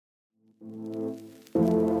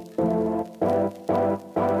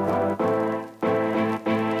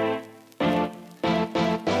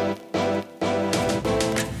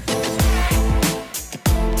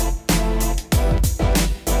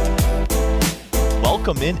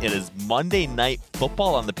Welcome in. It is Monday Night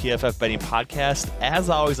Football on the PFF Betting Podcast. As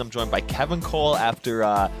always, I'm joined by Kevin Cole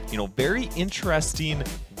after very interesting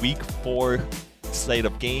Week 4 slate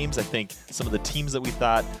of games. I think some of the teams that we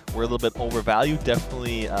thought were a little bit overvalued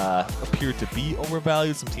definitely appeared to be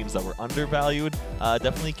overvalued. Some teams that were undervalued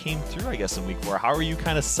definitely came through, I guess, in Week 4. How are you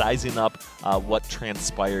kind of sizing up what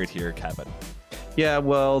transpired here, Kevin? Yeah,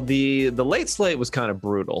 well, the late slate was kind of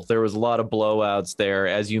brutal. There was a lot of blowouts there.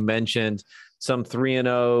 As you mentioned, some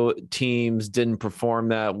 3-0 teams didn't perform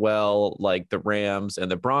that well, like the Rams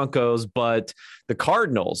and the Broncos, but the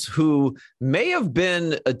Cardinals, who may have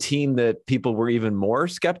been a team that people were even more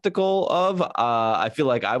skeptical of. I feel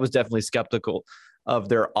like I was definitely skeptical of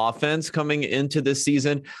their offense coming into this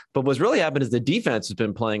season. But what's really happened is the defense has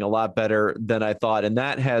been playing a lot better than I thought. And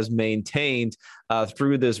that has maintained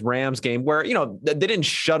through this Rams game where, they didn't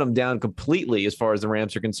shut them down completely as far as the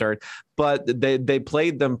Rams are concerned, but they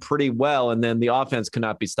played them pretty well. And then the offense could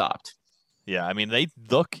not be stopped. Yeah, I mean, they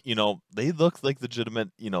look like legitimate,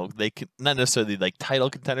 they can not necessarily like title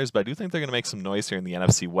contenders, but I do think they're going to make some noise here in the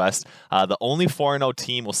NFC West. The only 4-0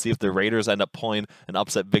 team, we'll see if the Raiders end up pulling an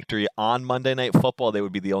upset victory on Monday Night Football. They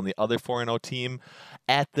would be the only other 4-0 team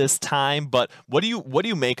at this time. But what do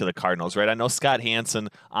you make of the Cardinals, right? I know Scott Hansen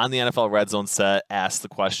on the NFL Red Zone set asked the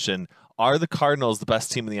question, are the Cardinals the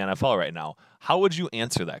best team in the NFL right now? How would you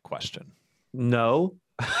answer that question? No.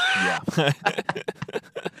 Yeah.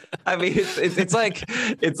 I mean, it's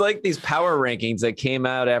like these power rankings that came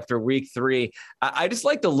out after Week 3. I just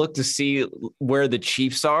like to look to see where the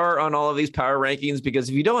Chiefs are on all of these power rankings, because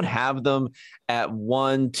if you don't have them at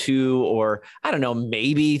 1, 2, or I don't know,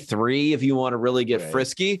 maybe 3, if you want to really get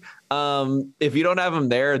frisky, if you don't have them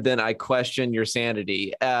there, then I question your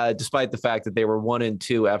sanity, despite the fact that they were 1 and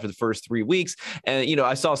 2 after the first 3 weeks. And,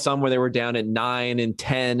 I saw some where they were down at 9 and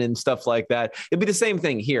 10 and stuff like that. It'd be the same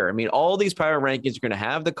thing here. I mean, all these power rankings are going to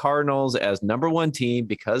have the Cardinals as number 1 team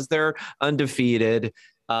because they're undefeated.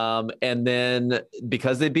 And then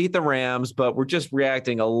because they beat the Rams, but we're just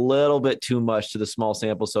reacting a little bit too much to the small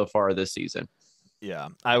sample so far this season. Yeah,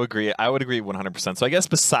 I would agree. 100%. So I guess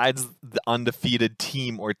besides the undefeated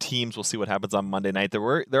team or teams, we'll see what happens on Monday night.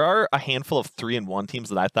 There are a handful of 3-1 teams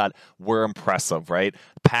that I thought were impressive, right?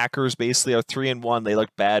 Packers basically are 3-1. They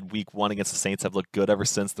looked bad Week 1 against the Saints, have looked good ever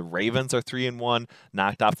since. The Ravens are 3-1,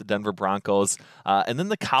 knocked off the Denver Broncos. And then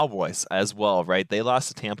the Cowboys as well, right? They lost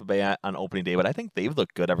to Tampa Bay on opening day, but I think they've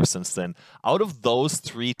looked good ever since then. Out of those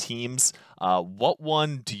 3 teams, what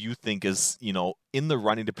one do you think is, in the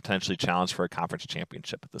running to potentially challenge for a conference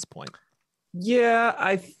championship at this point? Yeah,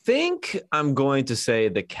 I think I'm going to say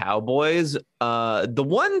the Cowboys. The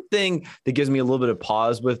one thing that gives me a little bit of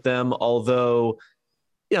pause with them, although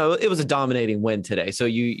it was a dominating win today. So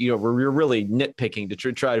we're really nitpicking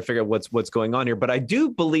to try to figure out what's going on here. But I do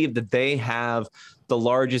believe that they have the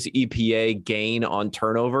largest EPA gain on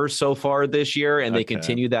turnovers so far this year, and they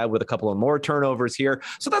continue that with a couple of more turnovers here.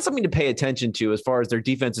 So that's something to pay attention to as far as their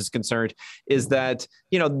defense is concerned. Is that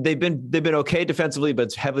they've been okay defensively, but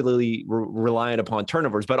it's heavily reliant upon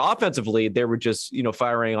turnovers. But offensively, they were just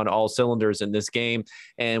firing on all cylinders in this game,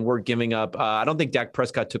 and we're giving up. I don't think Dak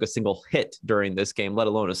Prescott took a single hit during this game, let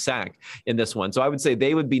alone a sack in this one. So I would say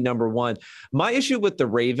they would be number 1. My issue with the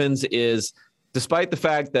Ravens is, despite the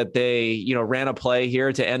fact that they, ran a play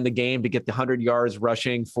here to end the game to get the 100 yards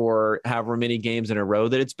rushing for however many games in a row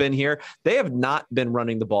that it's been here, they have not been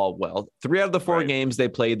running the ball well. 3 out of the 4 games they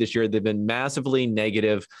played this year, they've been massively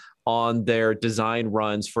negative on their design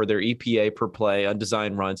runs for their EPA per play on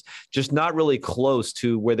design runs, just not really close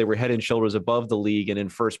to where they were head and shoulders above the league and in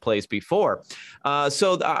first place before.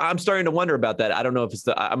 So I'm starting to wonder about that. I don't know if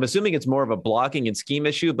I'm assuming it's more of a blocking and scheme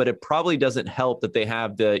issue, but it probably doesn't help that they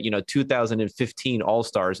have the, 2015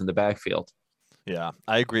 All-Stars in the backfield. Yeah,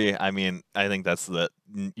 I agree. I mean, I think that's the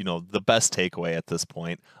best takeaway at this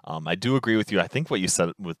point. I do agree with you. I think what you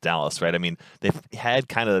said with Dallas, right? I mean, they've had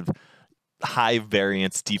kind of high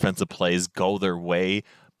variance defensive plays go their way,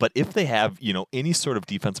 but if they have any sort of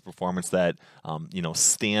defensive performance that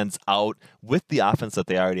stands out with the offense that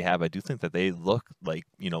they already have, I do think that they look like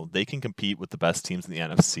they can compete with the best teams in the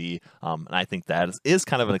NFC, and I think that is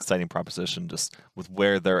kind of an exciting proposition just with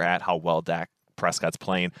where they're at, how well Dak Prescott's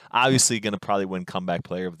playing. Obviously going to probably win comeback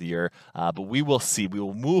player of the year, but we will see. We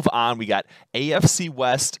will move on. We got AFC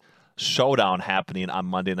West showdown happening on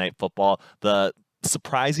Monday Night Football. The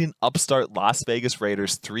surprising upstart Las Vegas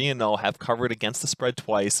Raiders 3-0 have covered against the spread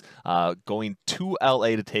twice, going to LA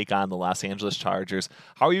to take on the Los Angeles Chargers.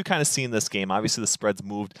 How are you kind of seeing this game? Obviously, the spread's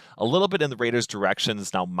moved a little bit in the Raiders' direction.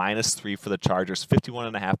 It's now -3 for the Chargers,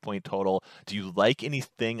 51.5 point total. Do you like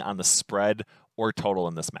anything on the spread or total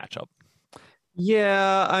in this matchup?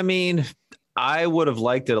 Yeah, I mean, I would have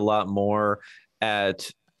liked it a lot more at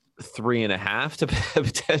 3.5 to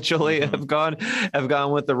potentially have gone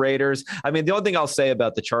with the Raiders. I mean, the only thing I'll say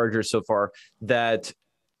about the Chargers so far that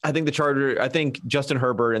I think Justin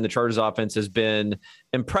Herbert and the Chargers offense has been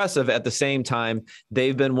impressive. At the same time,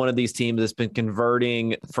 they've been one of these teams that's been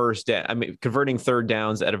converting third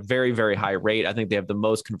downs at a very, very high rate. I think they have the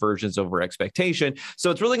most conversions over expectation. So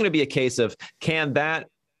it's really going to be a case of, can that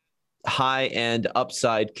high end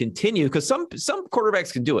upside continue? Because some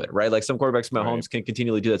quarterbacks can do it, right? Like some quarterbacks, Mahomes, can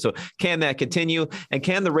continually do that. So can that continue? And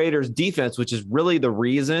can the Raiders defense, which is really the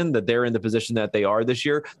reason that they're in the position that they are this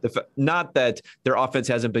year, not that their offense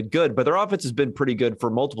hasn't been good, but their offense has been pretty good for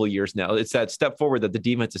multiple years now. It's that step forward that the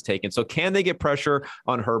defense has taken. So can they get pressure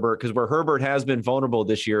on Herbert? Because where Herbert has been vulnerable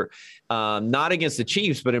this year, not against the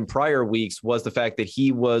Chiefs, but in prior weeks, was the fact that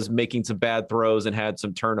he was making some bad throws and had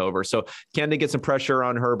some turnovers. So can they get some pressure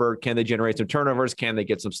on Herbert? Can they generate some turnovers? Can they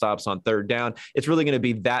get some stops on third down? It's really going to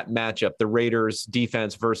be that matchup, the Raiders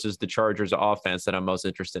defense versus the Chargers offense, that I'm most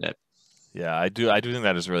interested in. Yeah, I do think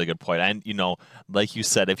that is a really good point. And, like you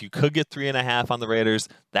said, if you could get 3.5 on the Raiders,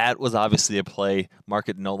 that was obviously a play.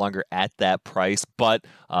 Market no longer at that price, but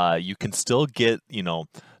you can still get,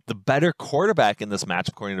 the better quarterback in this match,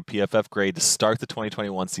 according to PFF grade, to start the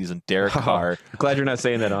 2021 season, Derek Carr. Glad you're not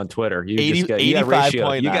saying that on Twitter. You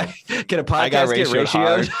 85.9. You get a podcast get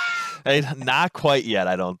ratioed. Not quite yet,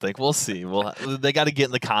 I don't think. We'll see. They got to get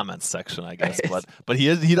in the comments section, I guess. But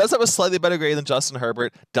he does have a slightly better grade than Justin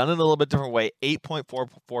Herbert. Done it a little bit different way.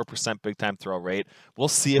 8.44% big time throw rate. We'll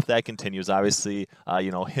see if that continues. Obviously,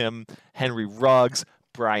 him, Henry Ruggs,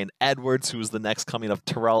 Brian Edwards, who is the next coming of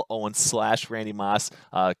Terrell Owens / Randy Moss,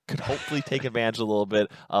 could hopefully take advantage a little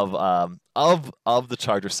bit of the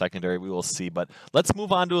Chargers secondary. We will see. But let's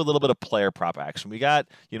move on to a little bit of player prop action. We got,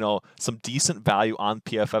 some decent value on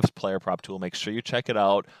PFF's player prop tool. Make sure you check it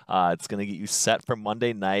out. It's going to get you set for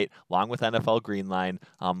Monday night, along with NFL Greenline.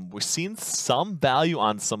 We're seeing some value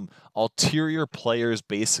on some ulterior players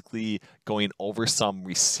basically going over some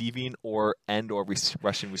receiving or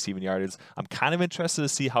rushing receiving yardage. I'm kind of interested to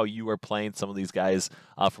see how you are playing some of these guys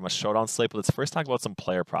from a showdown slate. But let's first talk about some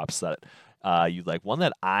player props that you like. One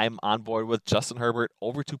that I'm on board with: Justin Herbert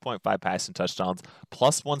over 2.5 passing touchdowns,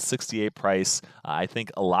 plus 168 price. I think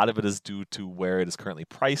a lot of it is due to where it is currently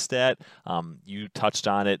priced at. You touched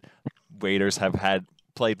on it. Raiders have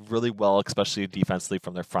played really well, especially defensively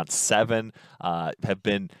from their front seven. Have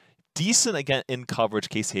been decent again in coverage.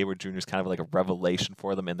 Casey Hayward Jr. is kind of like a revelation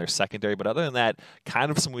for them in their secondary. But other than that, kind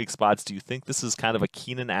of some weak spots. Do you think this is kind of a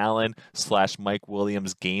Keenan Allen / Mike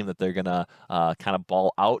Williams game that they're going to kind of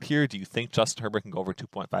ball out here? Do you think Justin Herbert can go over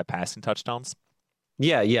 2.5 passing touchdowns?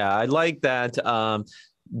 Yeah, I like that.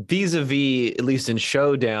 Vis-a-vis, at least in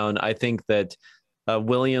showdown, I think that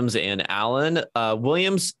Williams and Allen,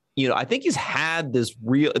 Williams, I think he's had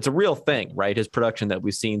it's a real thing, right? His production that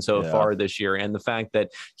we've seen so far this year, and the fact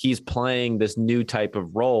that he's playing this new type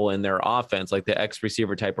of role in their offense, like the X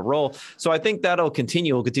receiver type of role. So I think that'll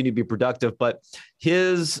continue. Will continue to be productive, but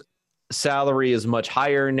his salary is much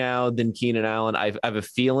higher now than Keenan Allen. I have a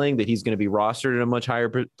feeling that he's going to be rostered at a much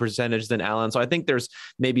higher percentage than Allen. So I think there's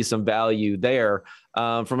maybe some value there.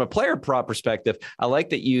 From a player prop perspective, I like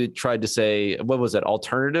that you tried to say, what was it?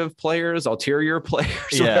 Ulterior players,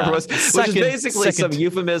 whatever it was, which is basically some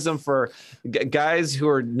euphemism for guys who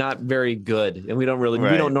are not very good and we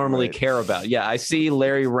don't normally care about. Yeah. I see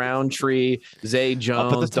Larry Roundtree, Zay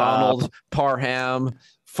Jones, Donald Parham,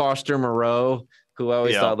 Foster Moreau, who I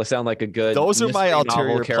always thought would sound like a good. Those are my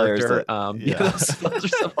ulterior character. Those are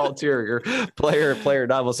some ulterior player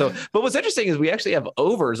novels. So, but what's interesting is we actually have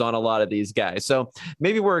overs on a lot of these guys. So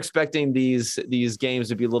maybe we're expecting these games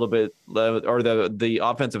to be a little bit, or the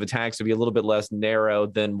offensive attacks to be a little bit less narrow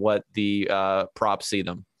than what the props see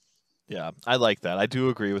them. Yeah, I like that. I do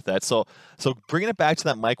agree with that. So bringing it back to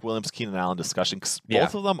that Mike Williams, Keenan Allen discussion, because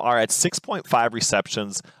both of them are at 6.5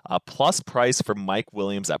 receptions, plus price for Mike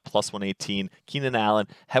Williams at plus 118. Keenan Allen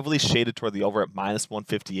heavily shaded toward the over at minus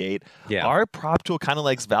 158. Yeah. Our prop tool kind of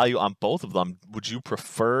likes value on both of them. Would you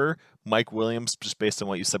prefer Mike Williams just based on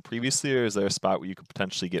what you said previously, or is there a spot where you could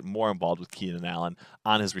potentially get more involved with Keenan Allen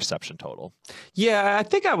on his reception total? Yeah, I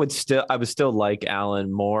think I would still like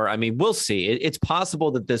Allen more. I mean, we'll see. It's possible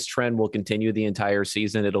that this trend will continue the entire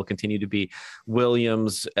season. It'll continue to be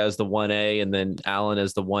Williams as the 1A and then Allen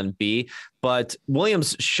as the 1B. But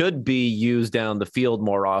Williams should be used down the field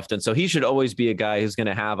more often. So he should always be a guy who's going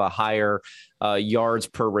to have a higher yards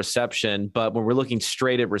per reception. But when we're looking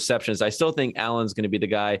straight at receptions, I still think Allen's going to be the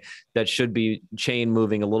guy that should be chain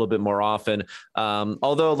moving a little bit more often.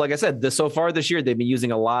 Although, like I said, so far this year, they've been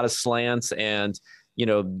using a lot of slants and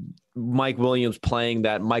Mike Williams playing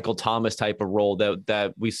that Michael Thomas type of role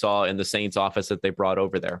that we saw in the Saints offense that they brought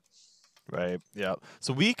over there. Right. Yeah.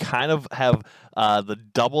 So we kind of have the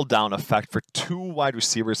double down effect for 2 wide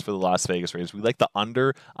receivers for the Las Vegas Raiders. We like the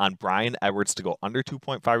under on Bryan Edwards to go under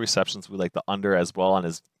 2.5 receptions. We like the under as well on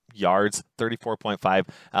his yards, 34.5.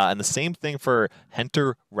 And the same thing for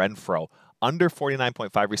Hunter Renfrow, under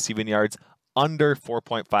 49.5 receiving yards, under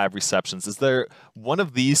 4.5 receptions. Is there one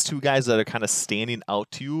of these two guys that are kind of standing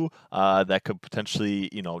out to you that could potentially,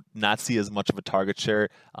 not see as much of a target share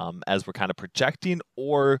as we're kind of projecting,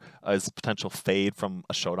 or as potential fade from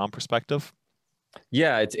a showdown perspective?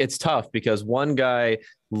 Yeah, it's tough because one guy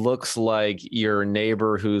looks like your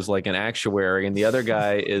neighbor who's like an actuary, and the other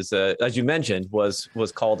guy is, as you mentioned, was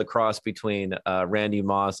called a cross between Randy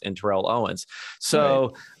Moss and Terrell Owens.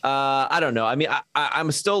 So I don't know. I mean,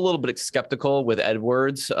 I'm still a little bit skeptical with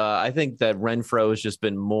Edwards. I think that Renfrow has just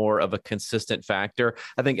been more of a consistent factor.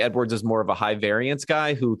 I think Edwards is more of a high variance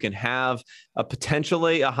guy who can have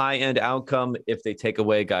potentially a high end outcome if they take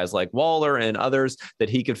away guys like Waller and others, that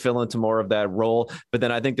he could fill into more of that role. But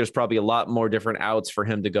then I think there's probably a lot more different outs for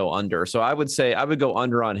him to go under. So I would say I would go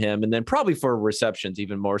under on him, and then probably for receptions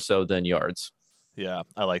even more so than yards. Yeah,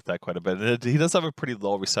 I like that quite a bit. He does have a pretty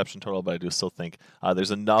low reception total, but I do still think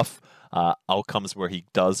there's enough outcomes where he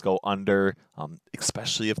does go under,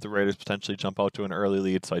 especially if the Raiders potentially jump out to an early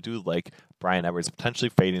lead. So I do like Bryan Edwards potentially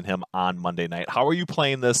fading him on Monday night. How are you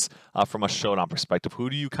playing this from a showdown perspective? Who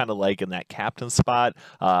do you kind of like in that captain spot?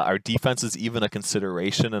 Our defense is even a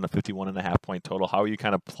consideration in a 51.5 point total. How are you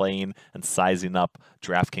kind of playing and sizing up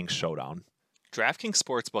DraftKings Showdown? DraftKings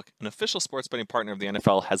Sportsbook, an official sports betting partner of the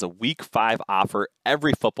NFL, has a Week 5 offer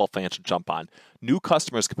every football fan should jump on. New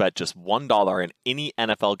customers can bet just $1 in any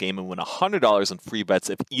NFL game and win $100 in free bets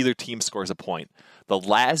if either team scores a point. The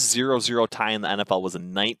last 0-0 tie in the NFL was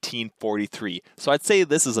in 1943, so I'd say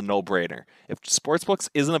this is a no-brainer. If Sportsbooks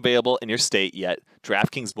isn't available in your state yet,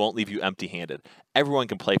 DraftKings won't leave you empty-handed. Everyone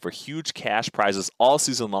can play for huge cash prizes all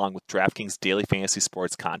season long with DraftKings Daily Fantasy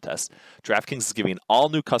Sports Contest. DraftKings is giving all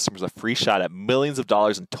new customers a free shot at millions of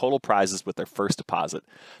dollars in total prizes with their first deposit.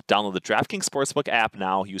 Download the DraftKings Sportsbook app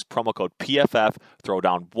now, use promo code PFF, throw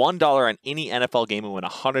down $1 on any NFL game and win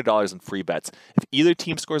 $100 in free bets. If either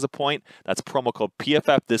team scores a point, that's promo code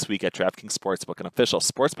PFF this week at DraftKings Sportsbook, an official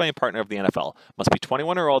sports betting partner of the NFL. Must be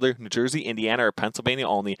 21 or older, New Jersey, Indiana, or Pennsylvania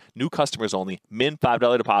only, new customers only, min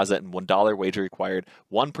 $5 deposit and $1 wager required,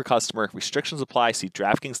 one per customer. Restrictions apply. See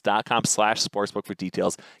DraftKings.com/sportsbook for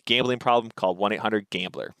details. Gambling problem? Call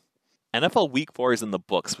 1-800-GAMBLER. NFL Week 4 is in the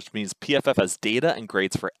books, which means PFF has data and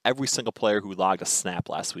grades for every single player who logged a snap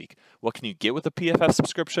last week. What can you get with a PFF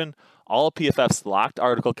subscription? All of PFF's locked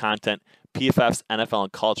article content, PFF's NFL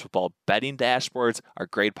and college football betting dashboards, our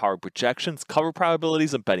grade-powered projections, cover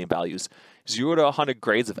probabilities, and betting values. 0 to 100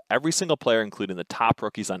 grades of every single player, including the top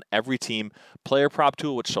rookies on every team, player prop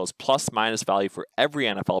tool, which shows plus-minus value for every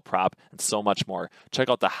NFL prop, and so much more. Check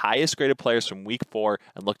out the highest graded players from Week 4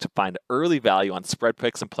 and look to find early value on spread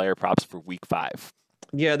picks and player props for Week 5.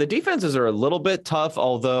 Yeah, the defenses are a little bit tough,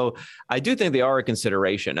 although I do think they are a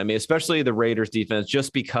consideration. I mean, especially the Raiders defense,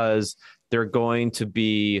 just because they're going to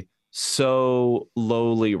be so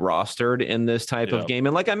lowly rostered in this type of game.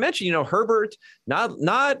 And like I mentioned, Herbert, not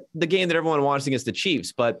the game that everyone wants against the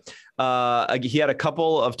Chiefs, but he had a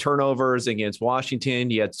couple of turnovers against Washington.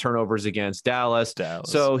 He had turnovers against Dallas.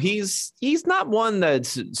 So he's not one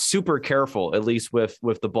that's super careful, at least with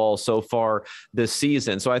the ball so far this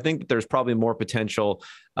season. So I think that there's probably more potential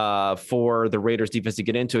for the Raiders defense to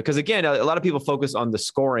get into it. Because again, a lot of people focus on the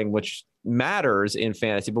scoring, which matters in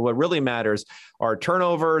fantasy, but what really matters are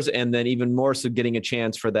turnovers, and then even more so getting a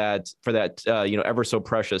chance for that ever so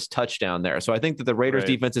precious touchdown there. So I think that the Raiders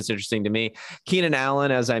defense is interesting to me. Keenan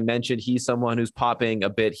Allen, as I mentioned, he's someone who's popping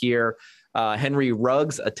a bit here. Henry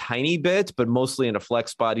Ruggs a tiny bit, but mostly in a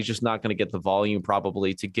flex spot. He's just not going to get the volume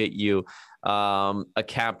probably to get you a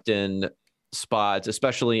captain spots,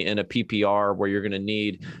 especially in a PPR where you're going to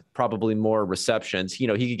need probably more receptions. He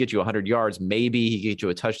could get you 100 yards, maybe he could get you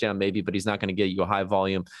a touchdown, maybe, but he's not going to get you a high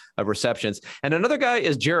volume of receptions. And another guy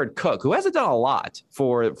is Jared Cook, who hasn't done a lot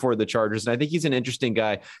for the Chargers. And I think he's an interesting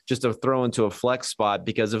guy just to throw into a flex spot,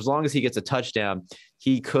 because as long as he gets a touchdown,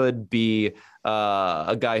 he could be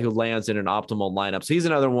a guy who lands in an optimal lineup. So he's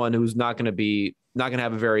another one who's not going to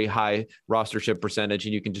have a very high rostership percentage,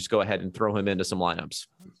 and you can just go ahead and throw him into some lineups.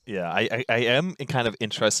 Yeah, I am kind of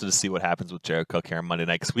interested to see what happens with Jared Cook here on Monday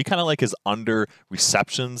night, because we kind of like his under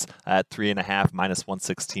receptions at 3.5 minus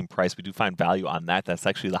 116 price. We do find value on that. That's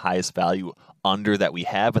actually the highest value under that we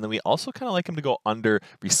have. And then we also kind of like him to go under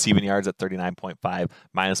receiving yards at 39.5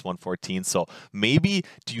 minus 114. So maybe,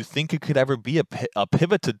 do you think it could ever be a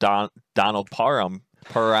pivot to Donald Parham,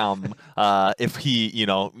 if he,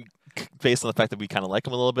 based on the fact that we kind of like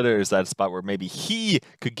him a little bit, or is that a spot where maybe he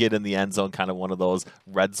could get in the end zone, kind of one of those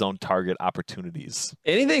red zone target opportunities?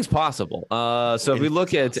 Anything's possible. So if we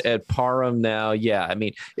look at Parham now, yeah, I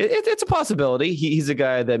mean, it's a possibility. He's a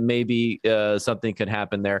guy that maybe something could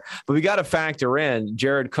happen there, but we got to factor in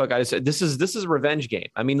Jared Cook. I said this is a revenge game.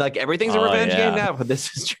 I mean, like everything's a revenge game now, but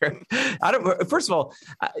this is Jared. First of all,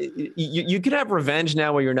 you can have revenge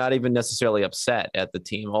now where you're not even necessarily upset at the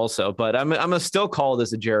team also, but I'm gonna still call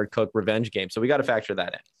this a Jared Cook revenge game. So we got to factor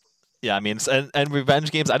that in. Yeah, I mean, and revenge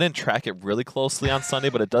games, I didn't track it really closely on Sunday,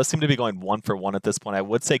 but it does seem to be going 1-for-1 at this point. I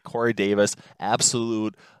would say Corey Davis,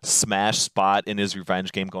 absolute smash spot in his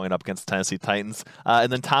revenge game going up against Tennessee Titans.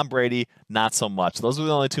 And then Tom Brady, not so much. Those are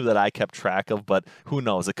the only two that I kept track of, but who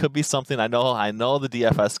knows? It could be something. I know the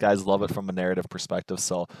DFS guys love it from a narrative perspective,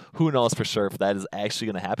 so who knows for sure if that is actually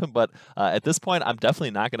going to happen. But at this point, I'm definitely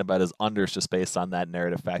not going to bet his unders just based on that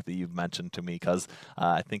narrative fact that you've mentioned to me, because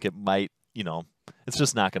I think it might, it's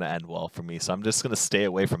just not going to end well for me. So I'm just going to stay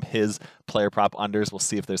away from his player prop unders. We'll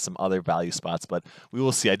see if there's some other value spots, but we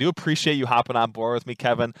will see. I do appreciate you hopping on board with me,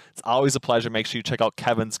 Kevin. It's always a pleasure. Make sure you check out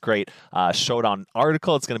Kevin's great Showdown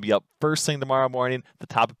article. It's going to be up first thing tomorrow morning at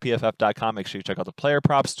the top of PFF.com. Make sure you check out the player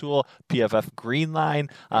props tool, PFF Green Line.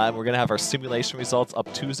 And we're going to have our simulation results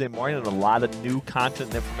up Tuesday morning, and a lot of new content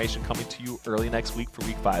and information coming to you early next week for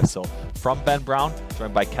week 5. So from Ben Brown,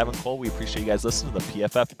 joined by Kevin Cole, we appreciate you guys listening to the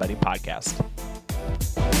PFF Betting Podcast.